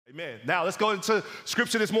Amen. Now let's go into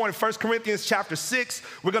scripture this morning, 1 Corinthians chapter 6.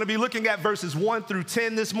 We're going to be looking at verses 1 through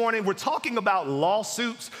 10 this morning. We're talking about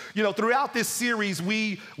lawsuits. You know, throughout this series,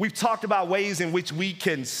 we've talked about ways in which we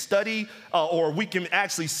can study or we can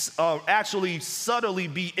actually subtly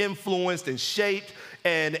be influenced and shaped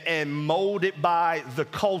and molded by the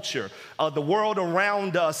culture. The world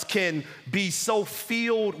around us can be so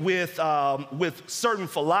filled with certain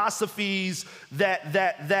philosophies that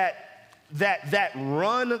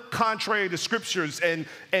run contrary to scriptures and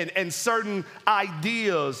certain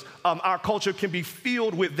ideas our culture can be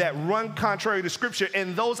filled with that run contrary to scripture.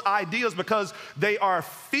 And those ideas, because they are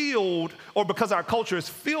filled, or because our culture is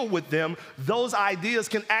filled with them, those ideas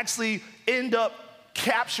can actually end up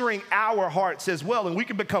capturing our hearts as well. And we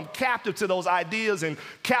can become captive to those ideas and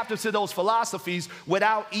captive to those philosophies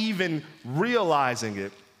without even realizing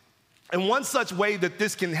it. And one such way that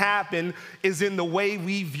this can happen is in the way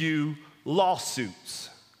we view lawsuits.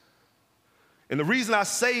 And the reason I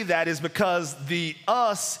say that is because the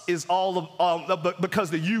U.S. is all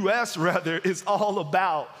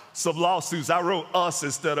about some lawsuits. I wrote us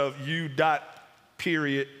instead of U.S.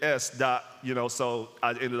 So I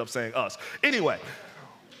ended up saying us. Anyway,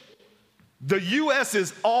 the U.S.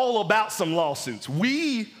 is all about some lawsuits.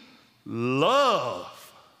 We love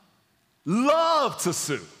to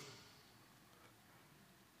sue.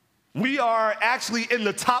 We are actually in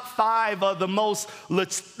the top 5 of the most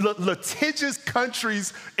litigious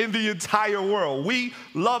countries in the entire world. We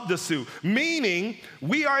love to sue, meaning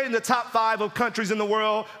we are in the top 5 of countries in the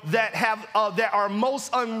world that are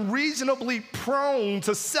most unreasonably prone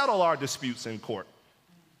to settle our disputes in court.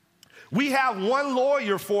 We have one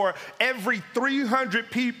lawyer for every 300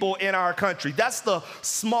 people in our country. That's the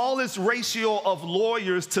smallest ratio of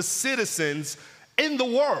lawyers to citizens in the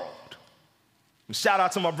world. Shout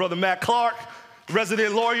out to my brother Matt Clark,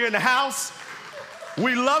 resident lawyer in the house.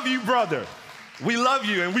 We love you, brother. We love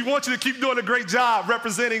you, and we want you to keep doing a great job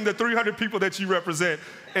representing the 300 people that you represent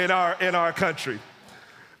in our country.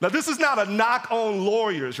 Now, this is not a knock on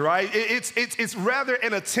lawyers, right? It's rather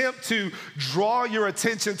an attempt to draw your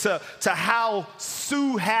attention to how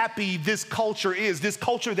sue-happy this culture is, this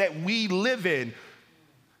culture that we live in,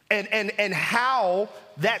 and how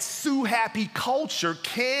that sue-happy culture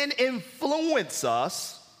can influence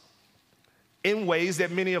us in ways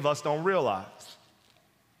that many of us don't realize.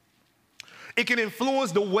 It can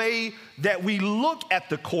influence the way that we look at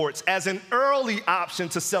the courts as an early option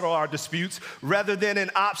to settle our disputes rather than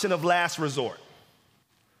an option of last resort.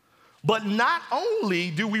 But not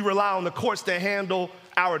only do we rely on the courts to handle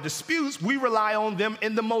our disputes, we rely on them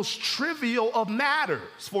in the most trivial of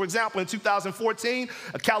matters. For example, in 2014,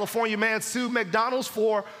 a California man sued McDonald's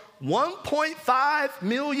for $1.5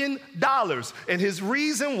 million. And his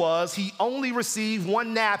reason was he only received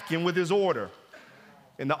one napkin with his order.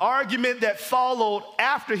 And the argument that followed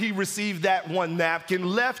after he received that one napkin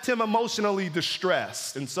left him emotionally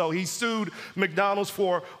distressed. And so he sued McDonald's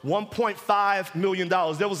for $1.5 million.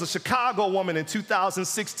 There was a Chicago woman in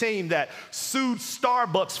 2016 that sued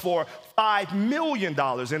Starbucks for $5 million.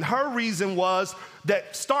 And her reason was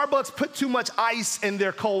that Starbucks put too much ice in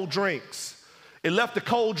their cold drinks. It left the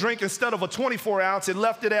cold drink, instead of a 24-ounce, it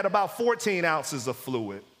left it at about 14 ounces of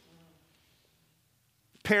fluid.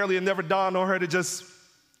 Apparently, it never dawned on her to just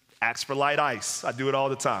ask for light ice. I do it all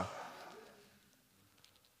the time.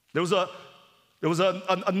 There was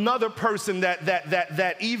another person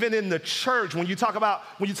that even in the church, when you talk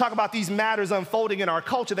about these matters unfolding in our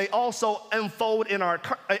culture, they also unfold in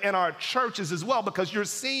our churches as well, because you're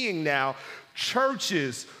seeing now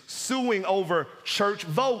churches suing over church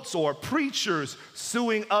votes or preachers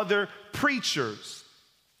suing other preachers.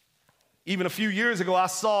 Even a few years ago, I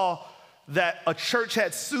saw that a church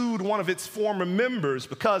had sued one of its former members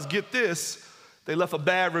because, get this, they left a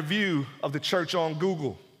bad review of the church on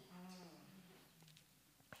Google.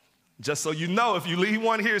 Just so you know, if you leave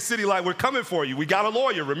one here at City Light, we're coming for you. We got a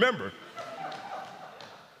lawyer, remember.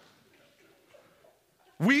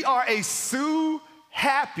 We are a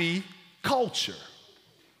sue-happy culture.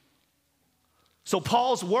 So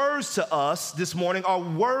Paul's words to us this morning are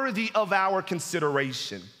worthy of our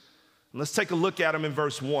consideration. Let's take a look at him in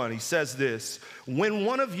verse 1. He says this: when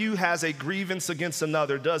one of you has a grievance against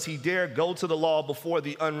another, does he dare go to the law before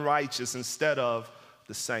the unrighteous instead of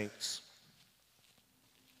the saints?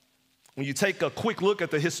 When you take a quick look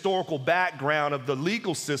at the historical background of the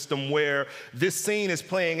legal system where this scene is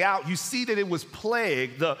playing out, you see that it was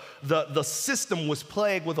plagued, the system was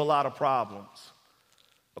plagued with a lot of problems.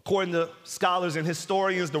 According to scholars and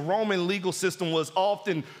historians, the Roman legal system was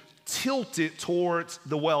often tilted towards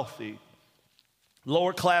the wealthy.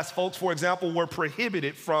 Lower class folks, for example, were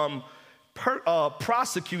prohibited from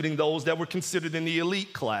prosecuting those that were considered in the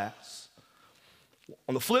elite class.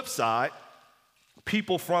 On the flip side,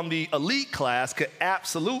 people from the elite class could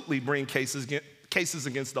absolutely bring cases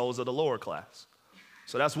against those of the lower class.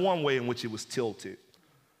 So that's one way in which it was tilted.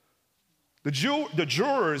 The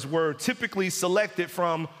jurors were typically selected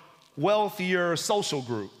from wealthier social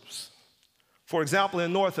groups. For example,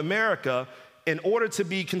 in North America, in order to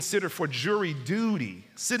be considered for jury duty,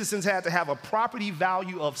 citizens had to have a property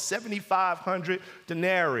value of 7,500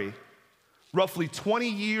 denarii, roughly 20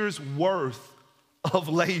 years' worth of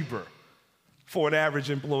labor for an average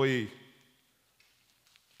employee.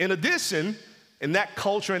 In addition, in that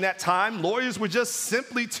culture, in that time, lawyers were just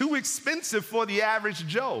simply too expensive for the average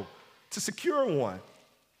Joe to secure one.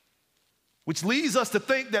 Which leads us to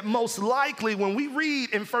think that most likely when we read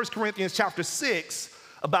in 1 Corinthians chapter 6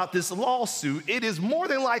 about this lawsuit, it is more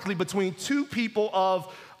than likely between two people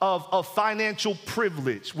of financial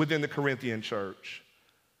privilege within the Corinthian church.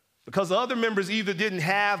 Because the other members either didn't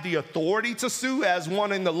have the authority to sue as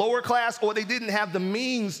one in the lower class, or they didn't have the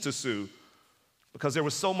means to sue because there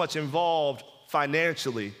was so much involved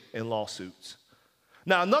financially in lawsuits.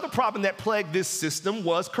 Now, another problem that plagued this system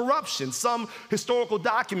was corruption. Some historical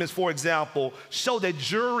documents, for example, show that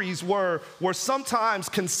juries were sometimes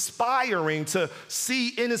conspiring to see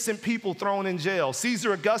innocent people thrown in jail.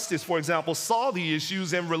 Caesar Augustus, for example, saw the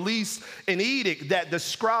issues and released an edict that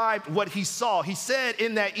described what he saw. He said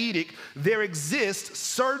in that edict, there exist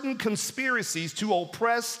certain conspiracies to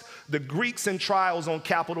oppress the Greeks in trials on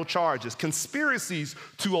capital charges. Conspiracies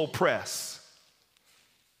to oppress.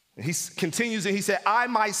 He continues and he said, I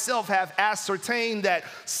myself have ascertained that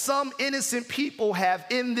some innocent people have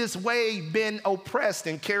in this way been oppressed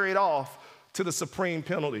and carried off to the supreme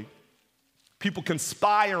penalty. People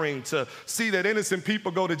conspiring to see that innocent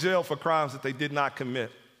people go to jail for crimes that they did not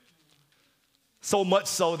commit. So much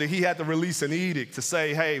so that he had to release an edict to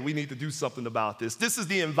say, hey, we need to do something about this. This is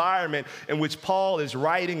the environment in which Paul is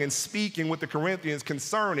writing and speaking with the Corinthians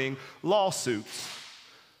concerning lawsuits.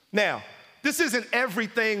 Now, this isn't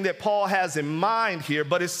everything that Paul has in mind here,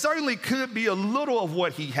 but it certainly could be a little of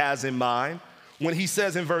what he has in mind when he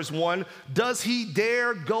says in verse 1, does he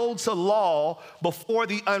dare go to law before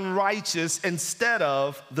the unrighteous instead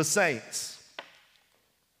of the saints?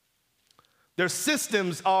 Their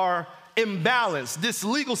systems are imbalanced. This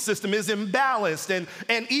legal system is imbalanced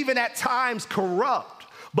and even at times corrupt.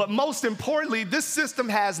 But most importantly, this system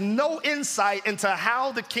has no insight into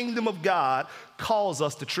how the kingdom of God calls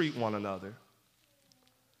us to treat one another.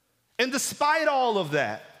 And despite all of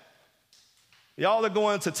that, y'all are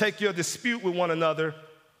going to take your dispute with one another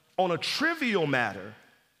on a trivial matter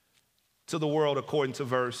to the world according to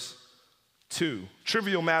verse 2.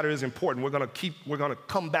 Trivial matter is important. We're going to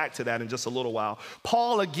come back to that in just a little while.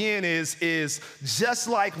 Paul again is just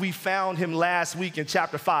like we found him last week in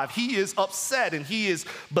chapter 5. He is upset and he is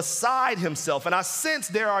beside himself. And I sense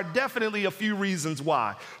there are definitely a few reasons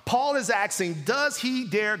why. Paul is asking, does he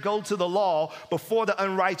dare go to the law before the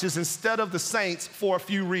unrighteous instead of the saints for a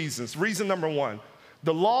few reasons? Reason number 1,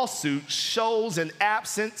 the lawsuit shows an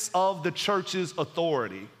absence of the church's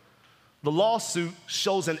authority. The lawsuit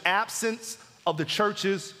shows an absence of the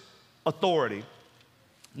church's authority.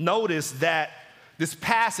 Notice that this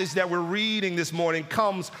passage that we're reading this morning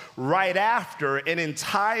comes right after an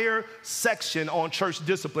entire section on church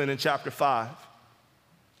discipline in chapter 5.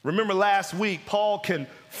 Remember last week, Paul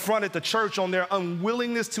confronted the church on their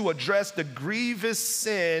unwillingness to address the grievous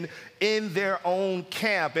sin in their own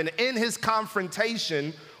camp. And in his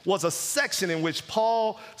confrontation was a section in which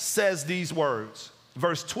Paul says these words.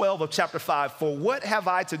 Verse 12 of chapter 5, for what have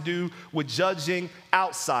I to do with judging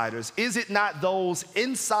outsiders? Is it not those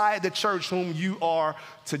inside the church whom you are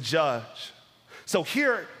to judge? So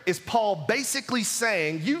here is Paul basically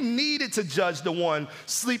saying you needed to judge the one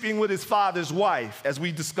sleeping with his father's wife, as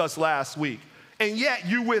we discussed last week. And yet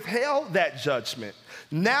you withheld that judgment.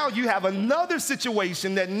 Now you have another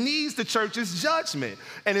situation that needs the church's judgment.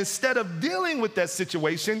 And instead of dealing with that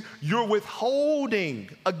situation, you're withholding,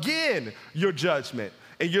 again, your judgment.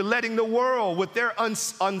 And you're letting the world, with their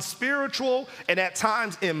unspiritual and at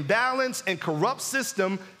times imbalanced and corrupt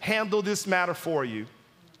system, handle this matter for you.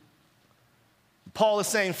 Paul is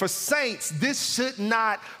saying, for saints, this should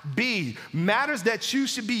not be. Matters that you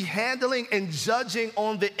should be handling and judging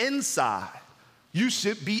on the inside. You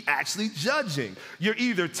should be actually judging. You're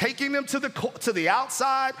either taking them to the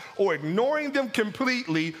outside or ignoring them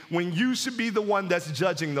completely when you should be the one that's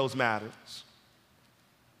judging those matters.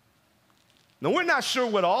 Now, we're not sure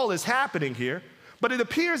what all is happening here, but it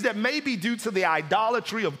appears that maybe due to the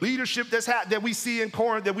idolatry of leadership that we see in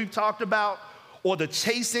Corinth that we've talked about, or the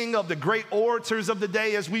chasing of the great orators of the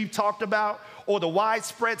day, as we've talked about, or the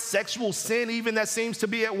widespread sexual sin even that seems to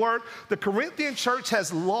be at work, the Corinthian church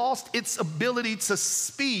has lost its ability to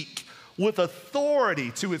speak with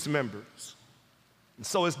authority to its members. And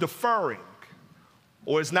so it's deferring,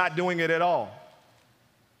 or it's not doing it at all.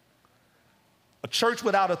 A church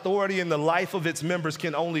without authority in the life of its members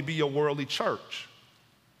can only be a worldly church.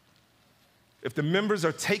 If the members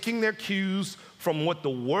are taking their cues from what the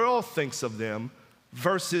world thinks of them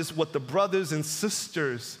versus what the brothers and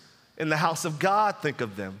sisters in the house of God think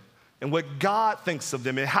of them, and what God thinks of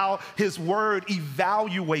them, and how his word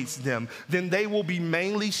evaluates them, then they will be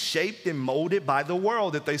mainly shaped and molded by the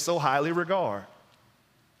world that they so highly regard.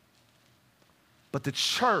 But the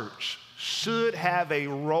church should have a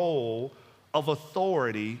role of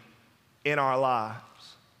authority in our lives.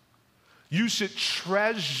 You should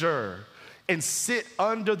treasure and sit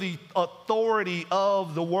under the authority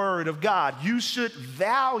of the word of God. You should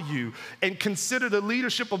value and consider the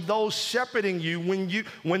leadership of those shepherding you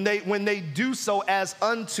when they do so as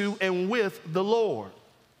unto and with the Lord.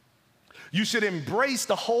 You should embrace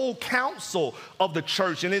the whole counsel of the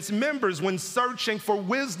church and its members when searching for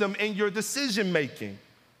wisdom in your decision making.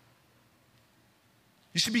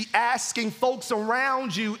 You should be asking folks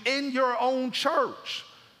around you in your own church,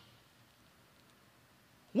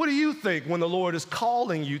 what do you think when the Lord is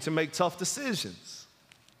calling you to make tough decisions?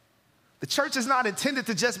 The church is not intended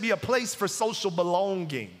to just be a place for social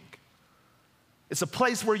belonging. It's a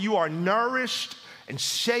place where you are nourished and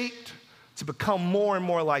shaped to become more and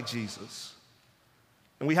more like Jesus.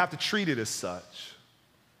 And we have to treat it as such.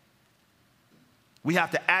 We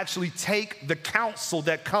have to actually take the counsel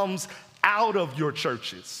that comes out of your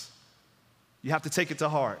churches. You have to take it to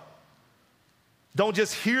heart. Don't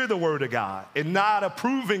just hear the word of God and not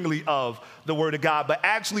approvingly of the word of God, but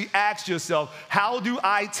actually ask yourself, how do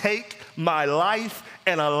I take my life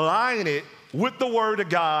and align it with the word of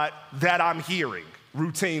God that I'm hearing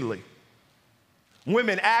routinely?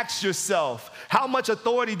 Women, ask yourself, how much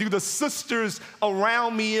authority do the sisters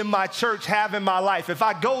around me in my church have in my life? If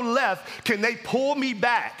I go left, can they pull me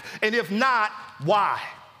back? And if not, why?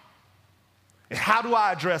 And how do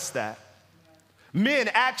I address that? Men,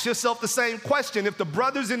 ask yourself the same question. If the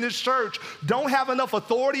brothers in this church don't have enough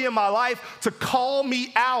authority in my life to call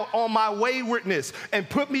me out on my waywardness and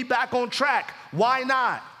put me back on track, why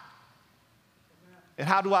not? And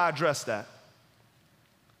how do I address that?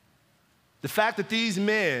 The fact that these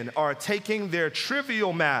men are taking their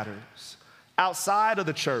trivial matters outside of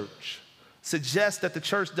the church suggests that the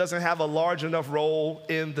church doesn't have a large enough role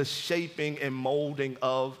in the shaping and molding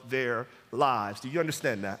of their lives. Do you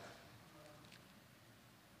understand that?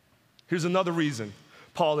 Here's another reason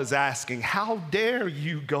Paul is asking, how dare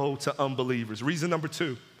you go to unbelievers? Reason number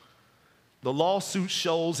 2, the lawsuit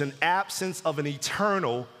shows an absence of an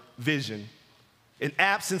eternal vision. An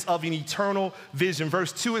absence of an eternal vision.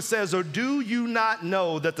 Verse 2, it says, or do you not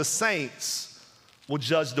know that the saints will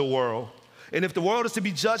judge the world? And if the world is to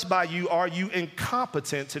be judged by you, are you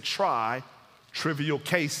incompetent to try trivial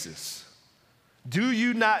cases? Do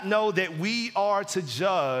you not know that we are to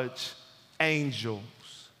judge angels?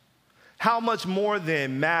 How much more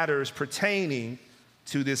then matters pertaining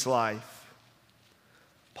to this life?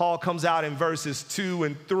 Paul comes out in verses 2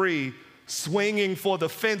 and 3, swinging for the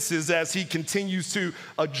fences as he continues to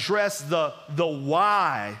address the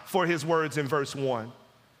why for his words in verse 1.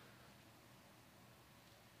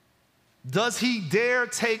 Does he dare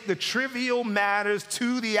take the trivial matters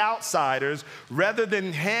to the outsiders rather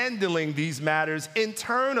than handling these matters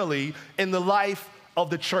internally in the life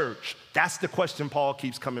of the church? That's the question Paul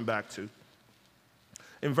keeps coming back to.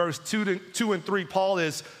 In verse 2 and 3, Paul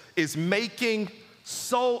is making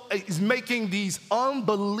these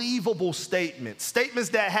unbelievable statements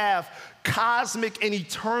that have cosmic and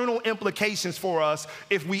eternal implications for us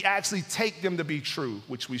if we actually take them to be true,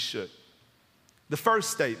 which we should. The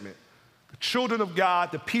first statement, the children of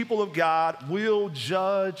God, the people of God will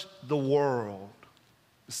judge the world.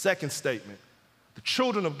 The second statement, the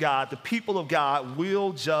children of God, the people of God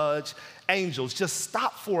will judge angels. Just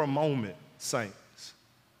stop for a moment, saints.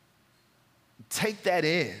 Take that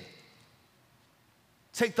in.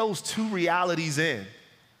 Take those two realities in.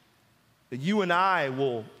 That you and I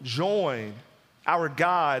will join our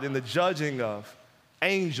God in the judging of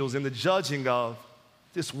angels, in the judging of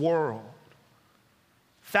this world.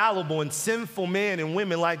 Fallible and sinful men and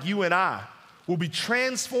women like you and I will be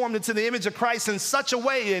transformed into the image of Christ in such a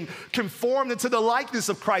way and conformed into the likeness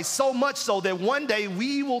of Christ, so much so that one day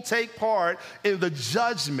we will take part in the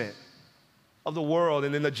judgment of the world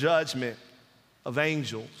and in the judgment of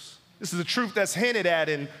angels. This is a truth that's hinted at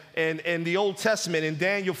in the Old Testament. In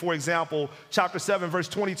Daniel, for example, chapter 7, verse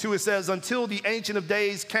 22, it says, until the Ancient of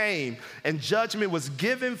Days came and judgment was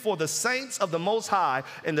given for the saints of the Most High,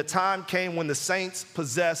 and the time came when the saints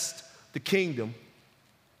possessed the kingdom.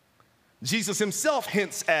 Jesus himself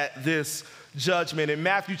hints at this judgment. In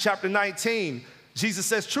Matthew chapter 19, Jesus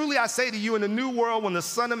says, truly I say to you, in the new world, when the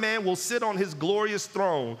Son of Man will sit on his glorious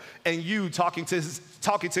throne, and you, talking to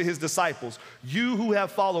his disciples, you who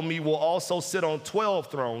have followed me will also sit on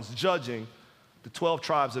 12 thrones, judging the 12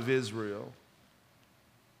 tribes of Israel.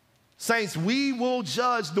 Saints, we will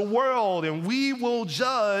judge the world, and we will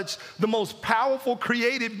judge the most powerful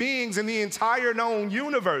created beings in the entire known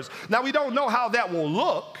universe. Now, we don't know how that will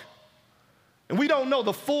look, and we don't know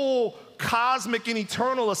the full cosmic and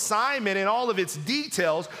eternal assignment and all of its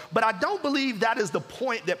details, but I don't believe that is the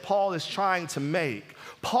point that Paul is trying to make.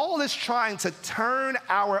 Paul is trying to turn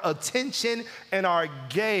our attention and our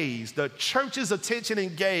gaze, the church's attention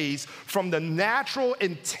and gaze, from the natural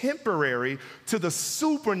and temporary to the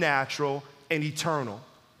supernatural and eternal.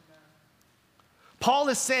 Paul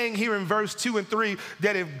is saying here in verse 2 and 3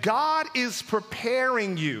 that if God is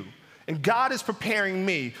preparing you, and God is preparing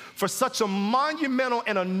me for such a monumental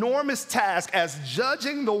and enormous task as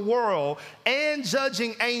judging the world and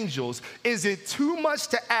judging angels, is it too much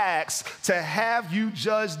to ask to have you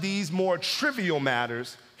judge these more trivial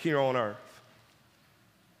matters here on earth?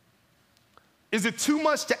 Is it too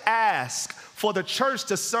much to ask for the church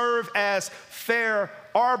to serve as fair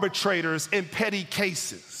arbitrators in petty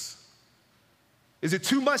cases? Is it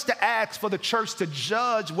too much to ask for the church to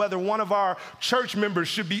judge whether one of our church members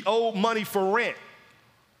should be owed money for rent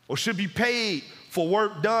or should be paid for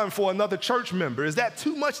work done for another church member? Is that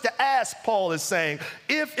too much to ask, Paul is saying,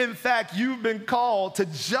 if in fact you've been called to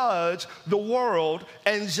judge the world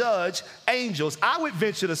and judge angels? I would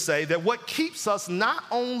venture to say that what keeps us not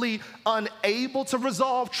only unable to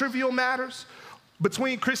resolve trivial matters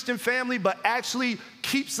between Christian family, but actually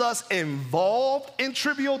keeps us involved in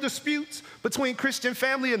trivial disputes between Christian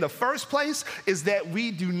family in the first place, is that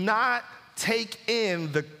we do not take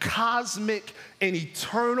in the cosmic and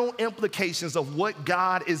eternal implications of what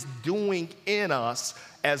God is doing in us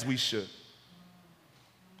as we should.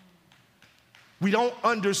 We don't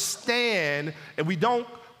understand and we don't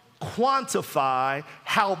quantify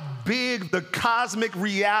how big the cosmic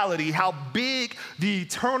reality, how big the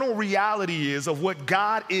eternal reality is of what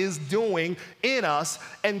God is doing in us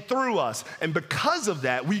and through us. And because of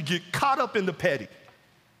that, we get caught up in the petty.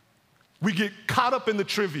 We get caught up in the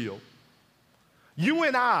trivial. You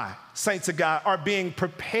and I, saints of God, are being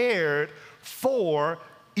prepared for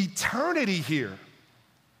eternity here.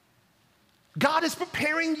 God is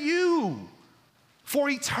preparing you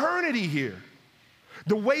for eternity here.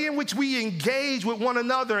 The way in which we engage with one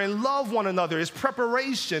another and love one another is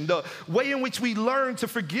preparation. The way in which we learn to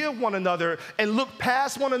forgive one another and look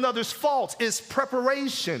past one another's faults is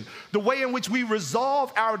preparation. The way in which we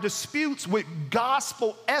resolve our disputes with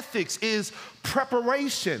gospel ethics is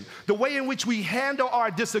preparation. The way in which we handle our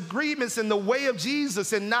disagreements in the way of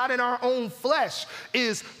Jesus and not in our own flesh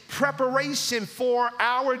is preparation for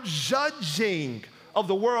our judging of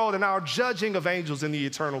the world and our judging of angels in the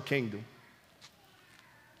eternal kingdom.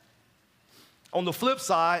 On the flip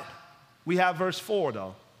side, we have verse 4,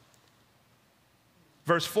 though.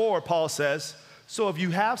 Verse 4, Paul says, so if you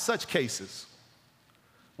have such cases,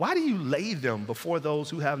 why do you lay them before those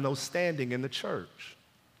who have no standing in the church?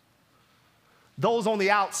 Those on the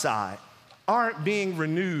outside aren't being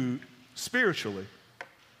renewed spiritually.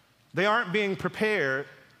 They aren't being prepared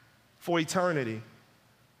for eternity.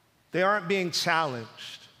 They aren't being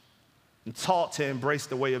challenged and taught to embrace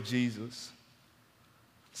the way of Jesus.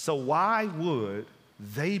 So why would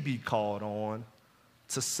they be called on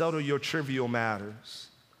to settle your trivial matters?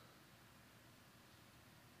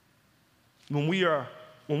 When we are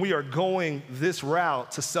going this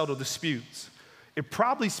route to settle disputes, it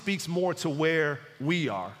probably speaks more to where we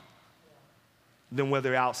are than where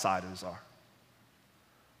the outsiders are.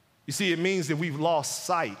 You see, it means that we've lost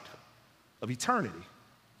sight of eternity.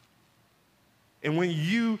 And when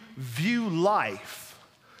you view life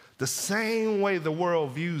the same way the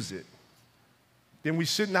world views it, then we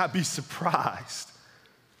should not be surprised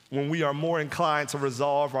when we are more inclined to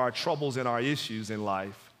resolve our troubles and our issues in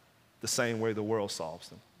life the same way the world solves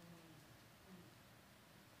them.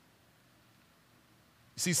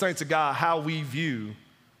 You see, saints of God, how we view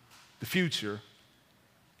the future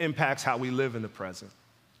impacts how we live in the present.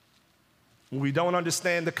 When we don't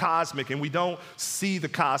understand the cosmic and we don't see the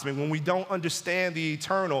cosmic, when we don't understand the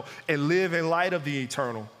eternal and live in light of the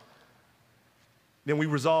eternal, then we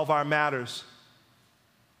resolve our matters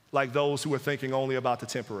like those who are thinking only about the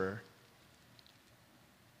temporary.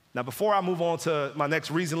 Now, before I move on to my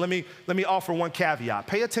next reason, let me offer one caveat.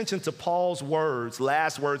 Pay attention to Paul's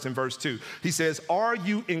last words in verse 2. He says, "Are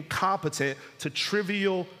you incompetent to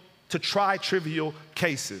try trivial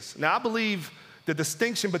cases?" Now, I believe the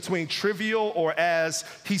distinction between trivial, or as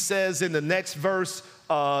he says in the next verse,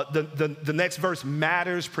 the next verse,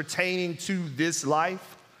 matters pertaining to this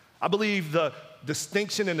life. I believe the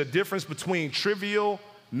distinction and the difference between trivial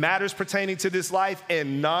matters pertaining to this life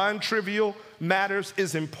and non-trivial matters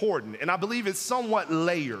is important. And I believe it's somewhat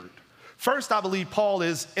layered. First, I believe Paul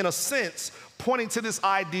is, in a sense, pointing to this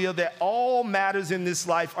idea that all matters in this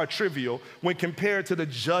life are trivial when compared to the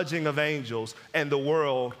judging of angels and the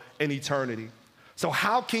world and eternity. So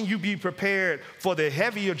how can you be prepared for the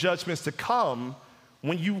heavier judgments to come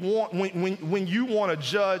when you won't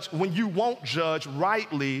judge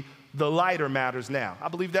rightly the lighter matters now? I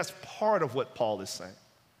believe that's part of what Paul is saying.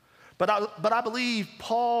 But I believe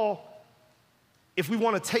Paul, if we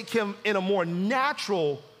want to take him in a more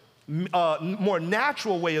natural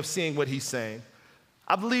way of seeing what he's saying,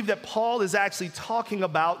 I believe that Paul is actually talking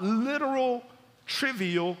about literal,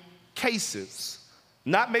 trivial cases,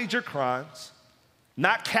 not major crimes,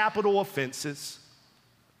 not capital offenses.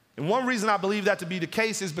 And one reason I believe that to be the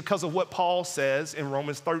case is because of what Paul says in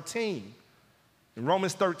Romans 13. In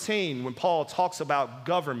Romans 13, when Paul talks about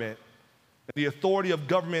government, the authority of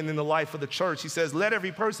government in the life of the church, he says, "Let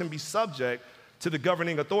every person be subject to the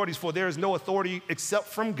governing authorities, for there is no authority except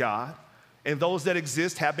from God, and those that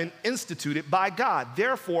exist have been instituted by God.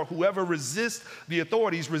 Therefore, whoever resists the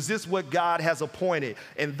authorities resists what God has appointed,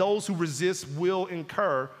 and those who resist will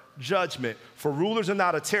incur judgment. For rulers are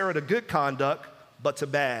not a terror to good conduct, but to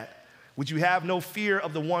bad. Would you have no fear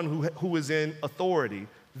of the one who is in authority?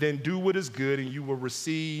 Then do what is good, and you will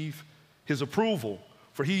receive his approval.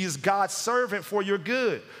 For he is God's servant for your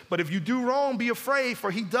good. But if you do wrong, be afraid,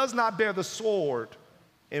 for he does not bear the sword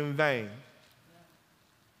in vain."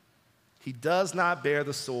 He does not bear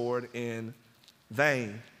the sword in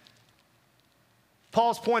vain.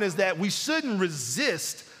 Paul's point is that we shouldn't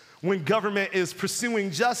resist when government is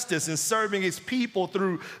pursuing justice and serving its people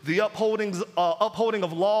through the upholding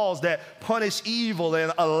of laws that punish evil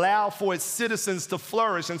and allow for its citizens to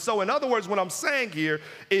flourish. And so, in other words, what I'm saying here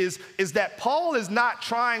is that Paul is not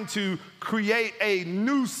trying to create a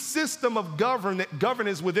new system of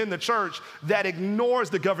governance within the church that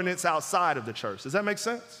ignores the governance outside of the church. Does that make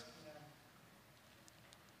sense?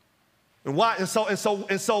 And why? And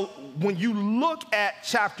so, when you look at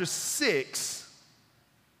chapter 6,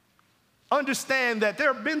 understand that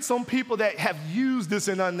there have been some people that have used this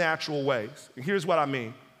in unnatural ways. And here's what I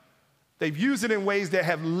mean. They've used it in ways that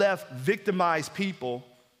have left victimized people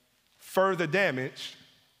further damaged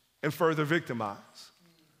and further victimized.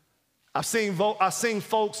 I've seen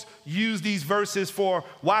folks use these verses for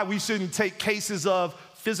why we shouldn't take cases of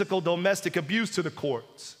physical domestic abuse to the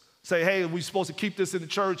courts. Say, hey, we're supposed to keep this in the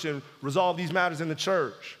church and resolve these matters in the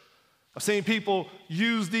church. I've seen people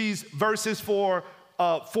use these verses for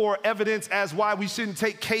evidence as why we shouldn't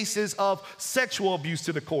take cases of sexual abuse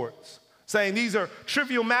to the courts, saying these are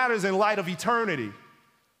trivial matters in light of eternity,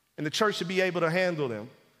 and the church should be able to handle them.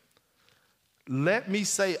 Let me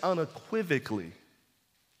say unequivocally,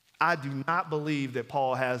 I do not believe that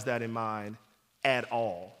Paul has that in mind at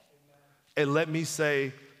all. And let me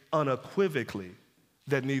say unequivocally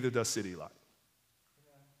that neither does City Light.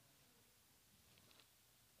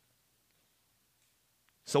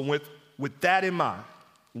 So with that in mind,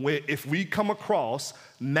 if we come across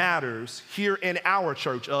matters here in our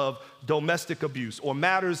church of domestic abuse or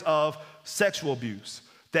matters of sexual abuse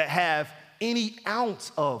that have any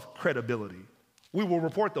ounce of credibility, we will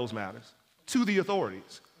report those matters to the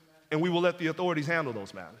authorities, and we will let the authorities handle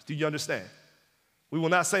those matters. Do you understand? We will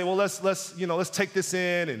not say, well, let's take this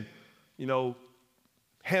in and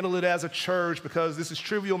handle it as a church because this is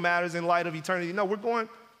trivial matters in light of eternity. No, we're going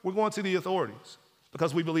to the authorities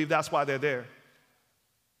because we believe that's why they're there.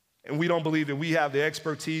 And we don't believe that we have the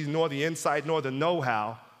expertise, nor the insight, nor the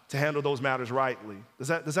know-how to handle those matters rightly. Does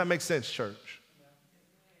that make sense, church?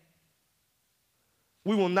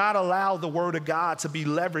 We will not allow the word of God to be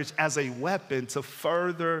leveraged as a weapon to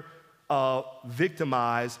further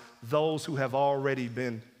victimize those who have already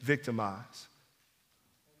been victimized.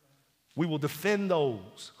 We will defend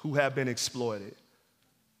those who have been exploited.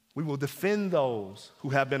 We will defend those who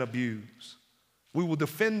have been abused. We will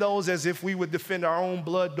defend those as if we would defend our own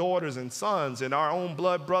blood daughters and sons and our own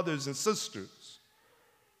blood brothers and sisters.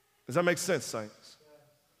 Does that make sense, saints?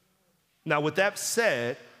 Now, with that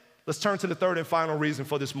said, let's turn to the third and final reason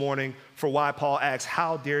for this morning for why Paul asks,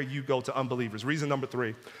 how dare you go to unbelievers? Reason number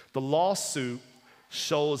 3, the lawsuit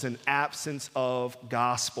shows an absence of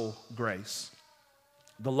gospel grace.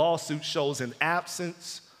 The lawsuit shows an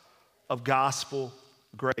absence of gospel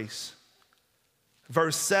grace.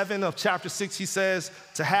 Verse 7 of chapter 6, he says,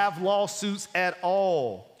 to have lawsuits at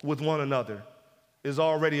all with one another is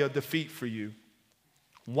already a defeat for you.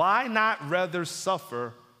 Why not rather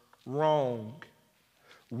suffer wrong?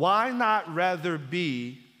 Why not rather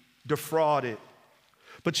be defrauded?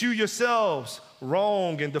 But you yourselves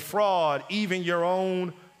wrong and defraud even your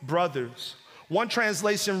own brothers. One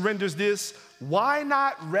translation renders this, why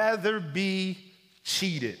not rather be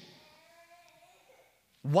cheated?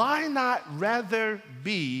 Why not rather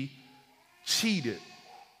be cheated?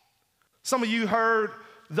 Some of you heard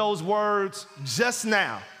those words just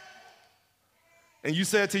now, and you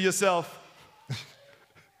said to yourself,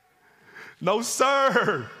 no,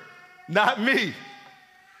 sir, not me.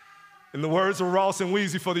 In the words of Ross and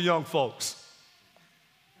Wheezy for the young folks,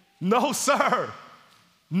 no, sir,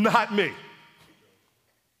 not me.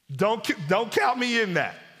 Don't count me in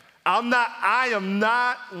that. I am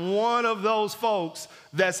not one of those folks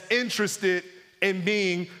that's interested in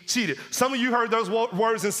being cheated. Some of you heard those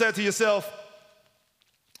words and said to yourself,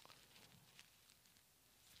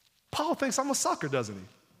 Paul thinks I'm a sucker, doesn't he?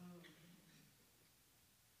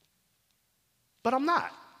 But I'm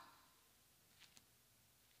not.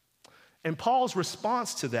 And Paul's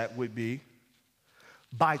response to that would be,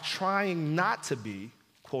 by trying not to be,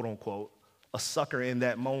 quote unquote, a sucker in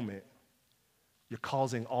that moment, you're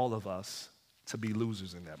causing all of us to be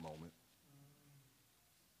losers in that moment.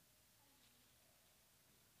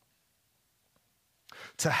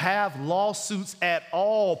 To have lawsuits at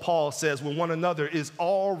all, Paul says, with one another is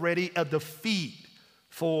already a defeat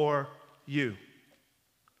for you.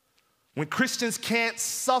 When Christians can't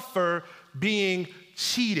suffer being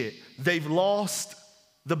cheated, they've lost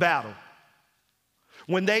the battle.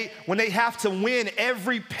 When they have to win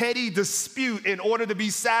every petty dispute in order to be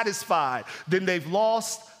satisfied, then they've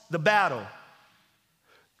lost the battle.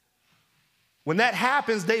 When that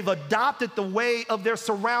happens, they've adopted the way of their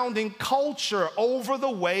surrounding culture over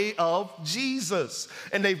the way of Jesus.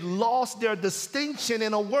 And they've lost their distinction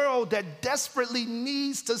in a world that desperately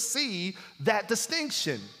needs to see that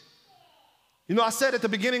distinction. You know, I said at the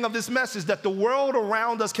beginning of this message that the world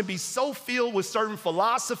around us can be so filled with certain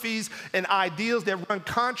philosophies and ideas that run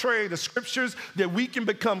contrary to scriptures that we can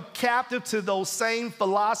become captive to those same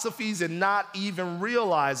philosophies and not even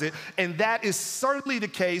realize it. And that is certainly the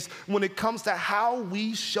case when it comes to how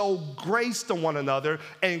we show grace to one another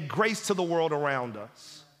and grace to the world around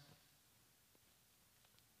us.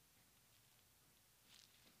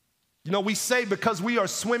 You know, we say because we are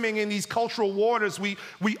swimming in these cultural waters, we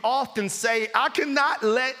often say, I cannot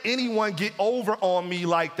let anyone get over on me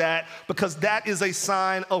like that because that is a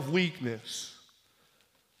sign of weakness.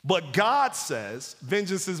 But God says,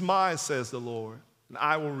 vengeance is mine, says the Lord, and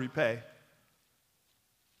I will repay.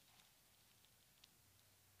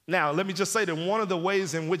 Now, let me just say that one of the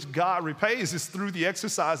ways in which God repays is through the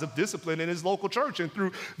exercise of discipline in his local church and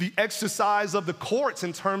through the exercise of the courts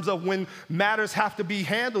in terms of when matters have to be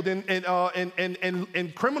handled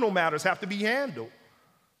and criminal matters have to be handled.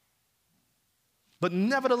 But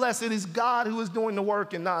nevertheless, it is God who is doing the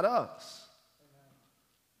work and not us.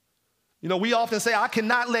 You know, we often say, I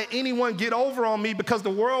cannot let anyone get over on me because the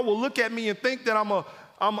world will look at me and think that I'm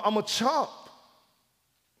a chump.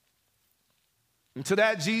 And to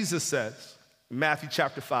that, Jesus says in Matthew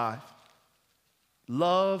chapter 5,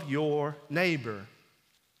 love your neighbor.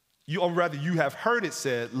 Or rather, you have heard it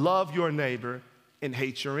said, love your neighbor and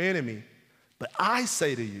hate your enemy. But I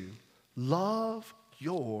say to you, love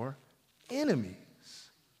your enemies.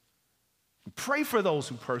 Pray for those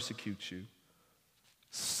who persecute you,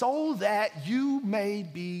 so that you may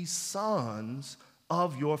be sons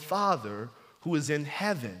of your Father who is in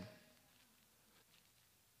heaven.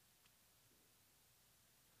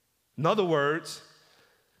 In other words,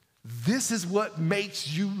 this is what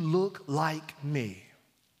makes you look like me.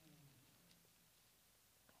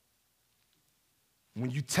 When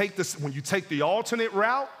you take the alternate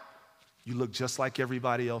route, you look just like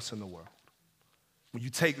everybody else in the world. When you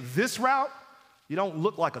take this route, you don't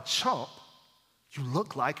look like a chump, you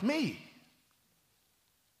look like me.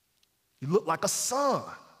 You look like a son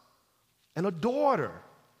and a daughter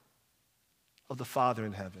of the Father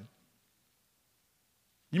in heaven.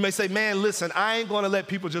 You may say, man, listen, I ain't going to let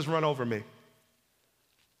people just run over me.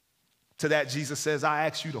 To that, Jesus says, I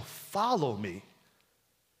ask you to follow me.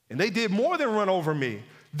 And they did more than run over me.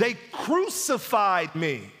 They crucified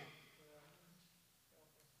me.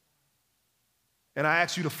 And I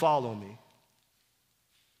ask you to follow me.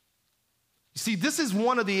 You see, this is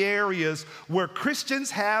one of the areas where Christians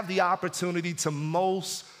have the opportunity to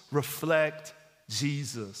most reflect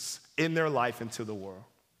Jesus in their life and to the world.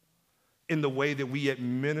 in the way that we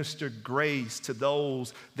administer grace to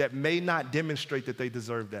those that may not demonstrate that they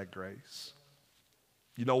deserve that grace.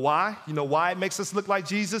 You know why? You know why it makes us look like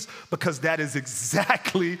Jesus? Because that is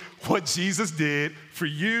exactly what Jesus did for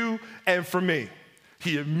you and for me.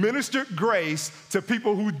 He administered grace to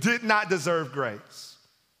people who did not deserve grace.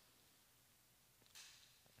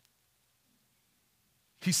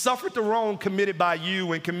 He suffered the wrong committed by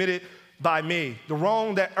you and committed by me, the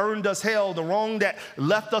wrong that earned us hell, the wrong that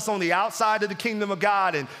left us on the outside of the kingdom of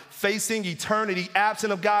God and facing eternity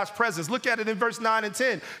absent of God's presence. Look at it in verse 9 and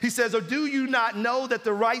 10. He says, or do you not know that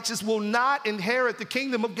the righteous will not inherit the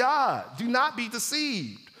kingdom of God? Do not be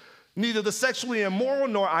deceived. Neither the sexually immoral,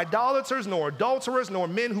 nor idolaters, nor adulterers, nor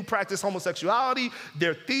men who practice homosexuality,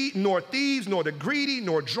 nor thieves, nor the greedy,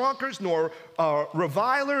 nor drunkards, nor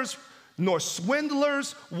revilers, nor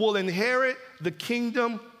swindlers will inherit the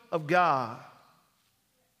kingdom of God.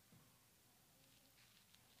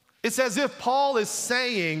 It's as if Paul is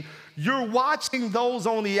saying, you're watching those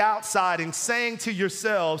on the outside and saying to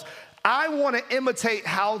yourselves, I want to imitate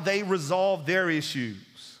how they resolve their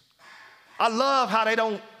issues. I love how they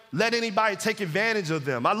don't let anybody take advantage of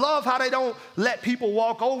them. I love how they don't let people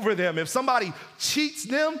walk over them. If somebody cheats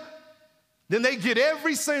them, then they get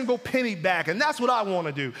every single penny back, and that's what I want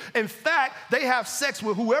to do. In fact, they have sex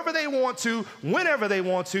with whoever they want to, whenever they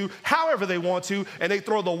want to, however they want to, and they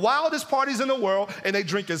throw the wildest parties in the world, and they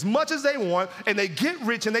drink as much as they want, and they get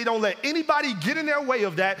rich, and they don't let anybody get in their way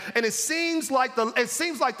of that, and it seems like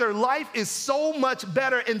their life is so much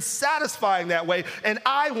better and satisfying that way, and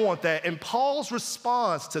I want that. And Paul's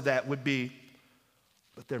response to that would be,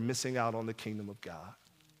 but they're missing out on the kingdom of God.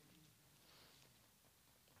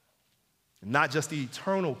 Not just the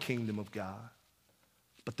eternal kingdom of God,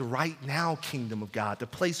 but the right now kingdom of God, the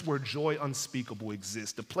place where joy unspeakable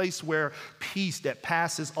exists, the place where peace that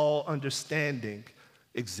passes all understanding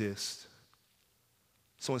exists.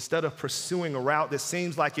 So instead of pursuing a route that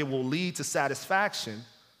seems like it will lead to satisfaction,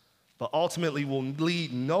 but ultimately will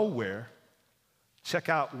lead nowhere, check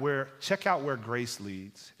out where grace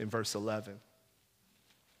leads in verse 11.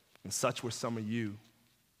 And such were some of you.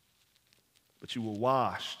 But you were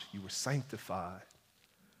washed, you were sanctified,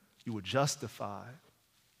 you were justified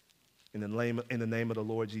in the name of the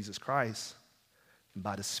Lord Jesus Christ and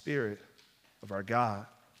by the Spirit of our God.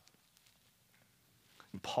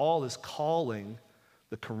 And Paul is calling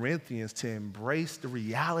the Corinthians to embrace the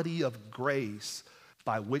reality of grace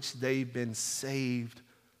by which they've been saved,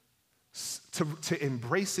 to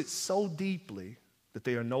embrace it so deeply that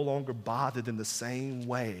they are no longer bothered in the same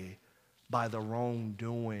way by the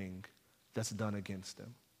wrongdoing that's done against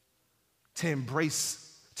them. To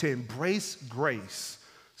embrace grace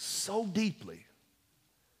so deeply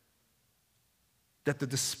that the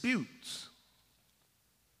disputes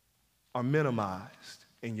are minimized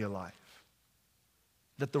in your life.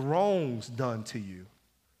 That the wrongs done to you,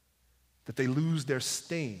 that they lose their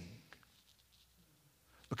sting.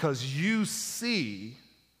 Because you see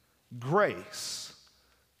grace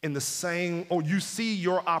in the same, or you see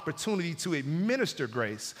your opportunity to administer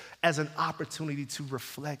grace as an opportunity to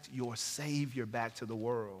reflect your Savior back to the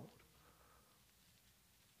world.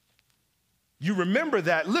 You remember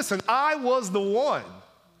that, listen, I was the one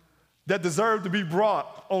that deserved to be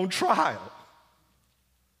brought on trial.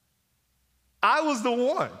 I was the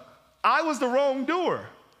one. I was the wrongdoer.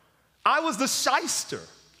 I was the shyster.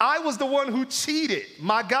 I was the one who cheated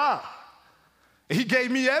my God. He gave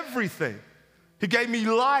me everything. He gave me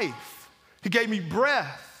life. He gave me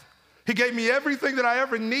breath. He gave me everything that I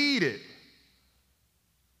ever needed.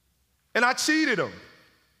 And I cheated him.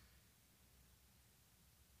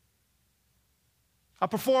 I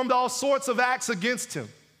performed all sorts of acts against him.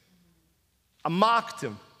 I mocked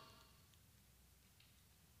him.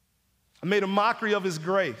 I made a mockery of his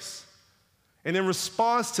grace. And in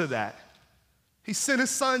response to that, he sent his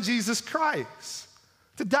son, Jesus Christ,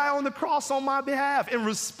 to die on the cross on my behalf. In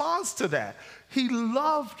response to that, he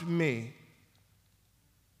loved me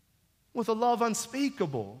with a love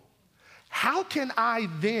unspeakable. How can I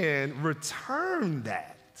then return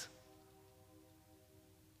that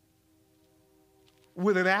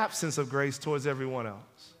with an absence of grace towards everyone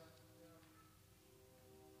else?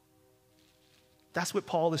 That's what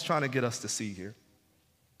Paul is trying to get us to see here.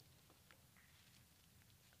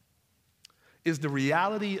 Is the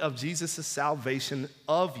reality of Jesus' salvation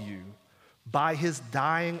of you by his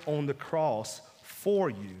dying on the cross for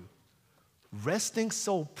you, resting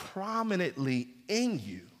so prominently in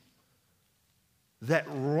you that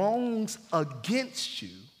wrongs against you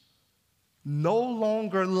no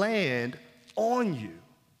longer land on you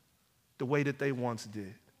the way that they once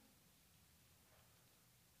did.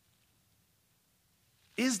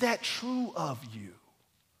 Is that true of you?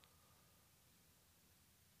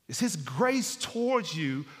 Is his grace towards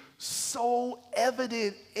you so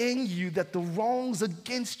evident in you that the wrongs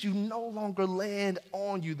against you no longer land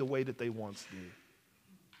on you the way that they once did?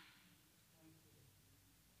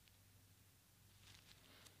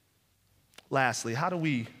 Lastly, how do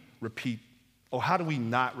we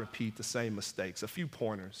not repeat the same mistakes? A few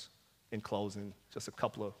pointers in closing, just a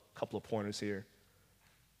couple of pointers here.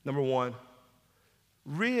 Number one,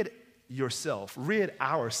 rid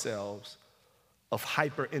ourselves of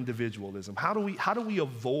hyper-individualism. How do we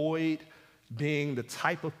avoid being the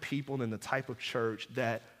type of people and the type of church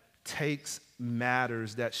that takes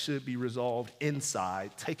matters that should be resolved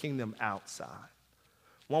inside, taking them outside?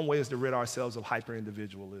 One way is to rid ourselves of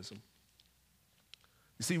hyper-individualism.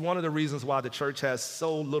 You see, one of the reasons why the church has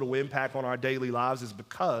so little impact on our daily lives is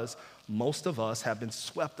because most of us have been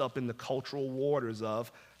swept up in the cultural waters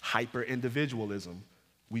of hyper-individualism.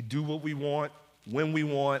 We do what we want, when we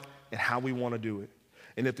want, and how we want to do it.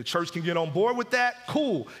 And if the church can get on board with that,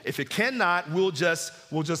 cool. If it cannot, we'll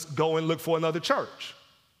just go and look for another church.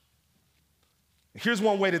 Here's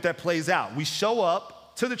one way that plays out. We show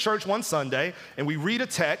up to the church one Sunday, and we read a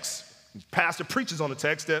text. The pastor preaches on a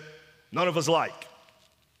text that none of us like.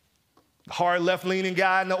 The hard left-leaning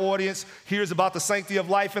guy in the audience hears about the sanctity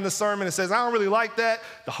of life in the sermon and says, I don't really like that.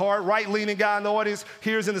 The hard right-leaning guy in the audience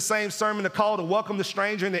hears in the same sermon the call to welcome the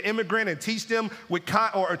stranger and the immigrant and teach them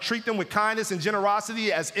or treat them with kindness and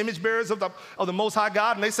generosity as image bearers of the Most High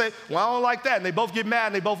God. And they say, well, I don't like that. And they both get mad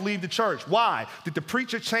and they both leave the church. Why? Did the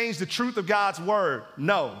preacher change the truth of God's word?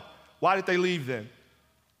 No. Why did they leave then?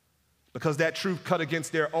 Because that truth cut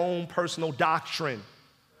against their own personal doctrine.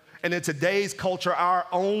 And in today's culture, our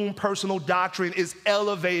own personal doctrine is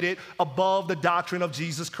elevated above the doctrine of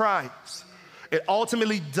Jesus Christ. It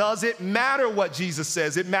ultimately doesn't matter what Jesus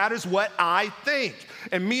says. It matters what I think.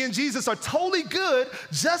 And me and Jesus are totally good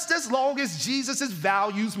just as long as Jesus'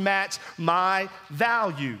 values match my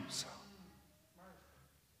values.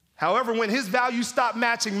 However, when his values stop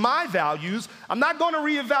matching my values, I'm not going to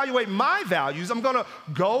reevaluate my values. I'm going to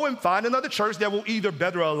go and find another church that will either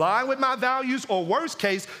better align with my values or, worst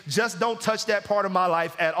case, just don't touch that part of my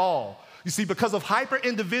life at all. You see, because of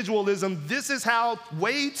hyper-individualism, this is how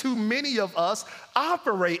way too many of us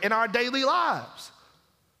operate in our daily lives.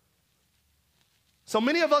 So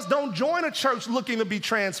many of us don't join a church looking to be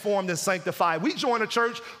transformed and sanctified. We join a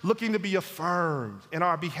church looking to be affirmed in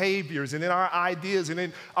our behaviors and in our ideas and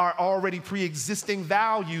in our already pre-existing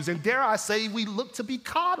values. And dare I say, we look to be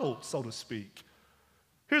coddled, so to speak.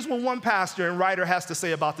 Here's what one pastor and writer has to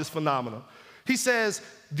say about this phenomenon. He says,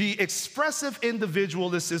 the expressive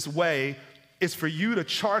individualist's way is for you to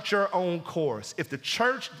chart your own course. If the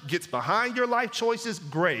church gets behind your life choices,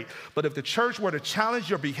 great. But if the church were to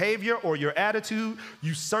challenge your behavior or your attitude,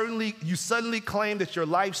 you suddenly claim that your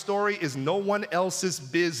life story is no one else's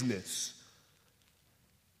business.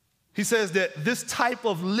 He says that this type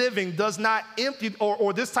of living does not empty,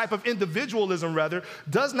 or this type of individualism, rather,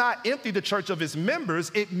 does not empty the church of its members.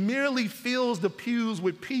 It merely fills the pews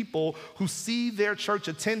with people who see their church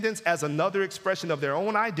attendance as another expression of their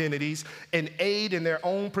own identities and aid in their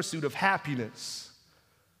own pursuit of happiness.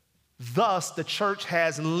 Thus, the church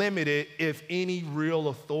has limited, if any, real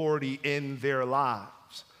authority in their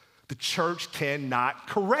lives. The church cannot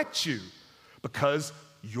correct you because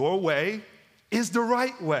your way is the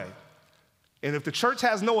right way. And if the church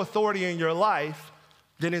has no authority in your life,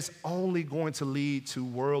 then it's only going to lead to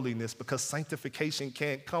worldliness because sanctification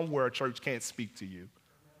can't come where a church can't speak to you.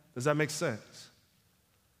 Does that make sense?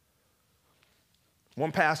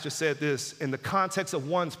 One pastor said this in the context of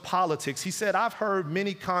one's politics. He said, I've heard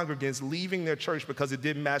many congregants leaving their church because it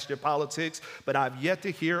didn't match their politics, but I've yet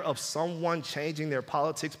to hear of someone changing their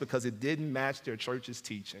politics because it didn't match their church's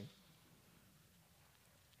teaching.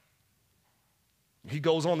 He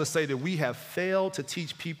goes on to say that we have failed to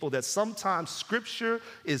teach people that sometimes Scripture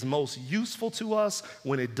is most useful to us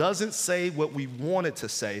when it doesn't say what we want it to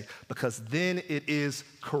say, because then it is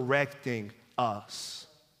correcting us.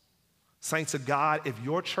 Saints of God, if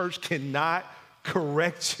your church cannot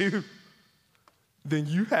correct you, then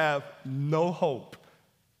you have no hope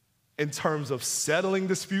in terms of settling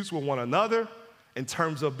disputes with one another, in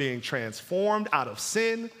terms of being transformed out of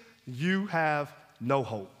sin. You have no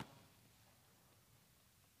hope.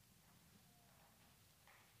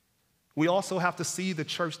 We also have to see the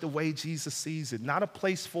church the way Jesus sees it, not a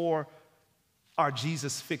place for our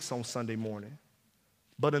Jesus fix on Sunday morning,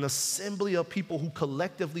 but an assembly of people who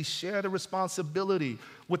collectively share the responsibility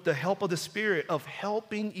with the help of the Spirit of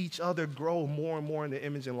helping each other grow more and more in the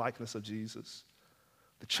image and likeness of Jesus.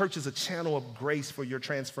 The church is a channel of grace for your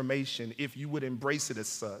transformation if you would embrace it as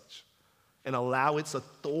such and allow its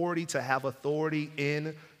authority to have authority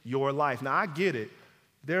in your life. Now, I get it.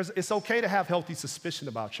 It's okay to have healthy suspicion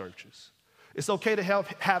about churches. It's okay to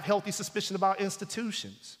have healthy suspicion about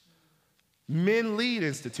institutions. Men lead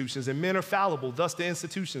institutions, and men are fallible, thus the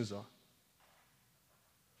institutions are.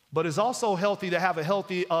 But it's also healthy to have a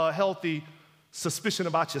healthy suspicion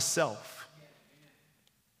about yourself.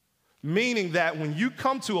 Meaning that when you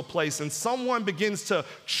come to a place and someone begins to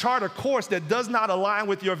chart a course that does not align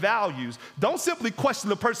with your values, don't simply question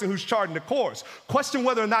the person who's charting the course. Question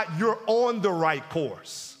whether or not you're on the right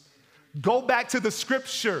course. Go back to the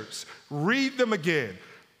scriptures. Read them again.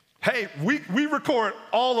 Hey, we record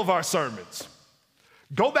all of our sermons.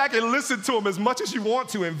 Go back and listen to them as much as you want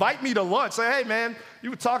to. Invite me to lunch. Say, hey, man, you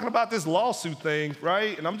were talking about this lawsuit thing,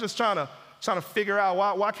 right? And I'm just trying to figure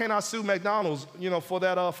out why can't I sue McDonald's, for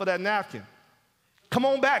that napkin? Come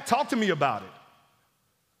on back, talk to me about it.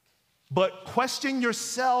 But question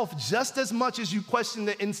yourself just as much as you question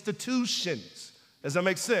the institutions. Does that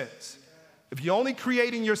make sense? If you're only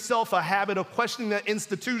creating yourself a habit of questioning the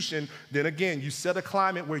institution, then again, you set a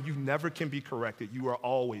climate where you never can be corrected. You are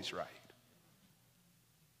always right.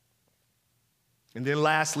 And then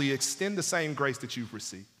lastly, extend the same grace that you've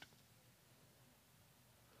received.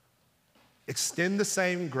 Extend the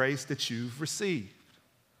same grace that you've received.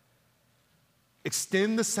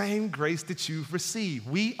 Extend the same grace that you've received.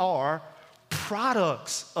 We are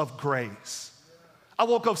products of grace. I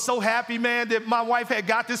woke up so happy, man, that my wife had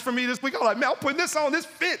got this for me this week. I'm like, man, I'm putting this on. This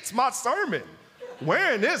fits my sermon.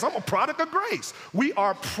 Wearing this, I'm a product of grace. We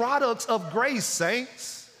are products of grace,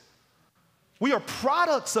 saints. We are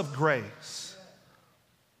products of grace.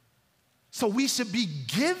 So we should be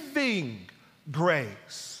giving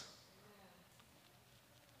grace.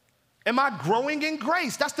 Am I growing in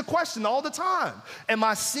grace? That's the question all the time. Am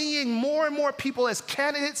I seeing more and more people as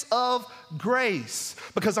candidates of grace?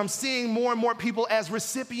 Because I'm seeing more and more people as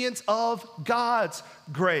recipients of God's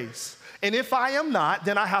grace. And if I am not,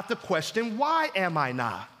 then I have to question, why am I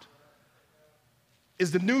not? Is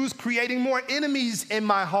the news creating more enemies in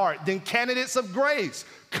my heart than candidates of grace?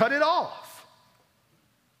 Cut it off.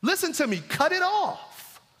 Listen to me, cut it off.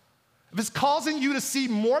 If it's causing you to see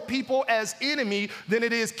more people as enemy than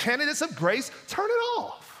it is candidates of grace, turn it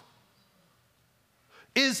off.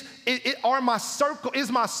 Is my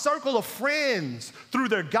circle of friends, through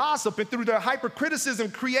their gossip and through their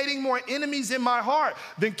hypercriticism, creating more enemies in my heart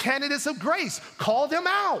than candidates of grace? Call them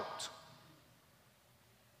out.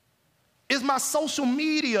 Is my social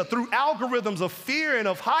media, through algorithms of fear and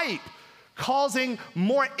of hype, causing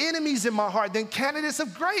more enemies in my heart than candidates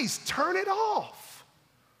of grace? Turn it off.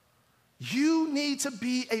 You need to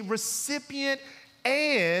be a recipient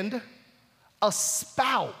and a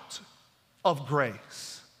spout of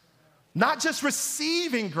grace. Not just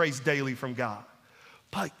receiving grace daily from God,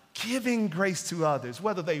 but giving grace to others,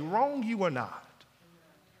 whether they wrong you or not.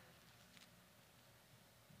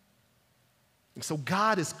 And so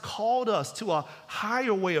God has called us to a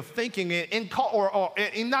higher way of thinking, and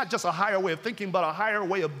not just a higher way of thinking, but a higher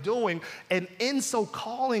way of doing. And in so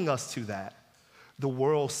calling us to that, the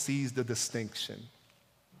world sees the distinction.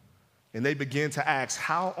 And they begin to ask,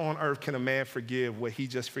 how on earth can a man forgive what he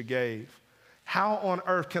just forgave? How on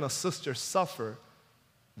earth can a sister suffer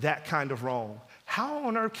that kind of wrong? How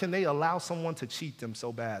on earth can they allow someone to cheat them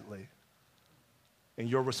so badly? And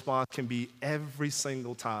your response can be every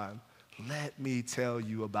single time, let me tell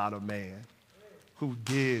you about a man who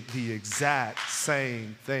did the exact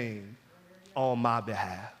same thing on my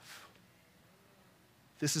behalf.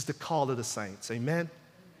 This is the call of the saints, amen?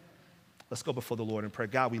 Let's go before the Lord and pray.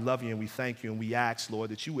 God, we love you and we thank you and we ask,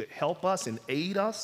 Lord, that you would help us and aid us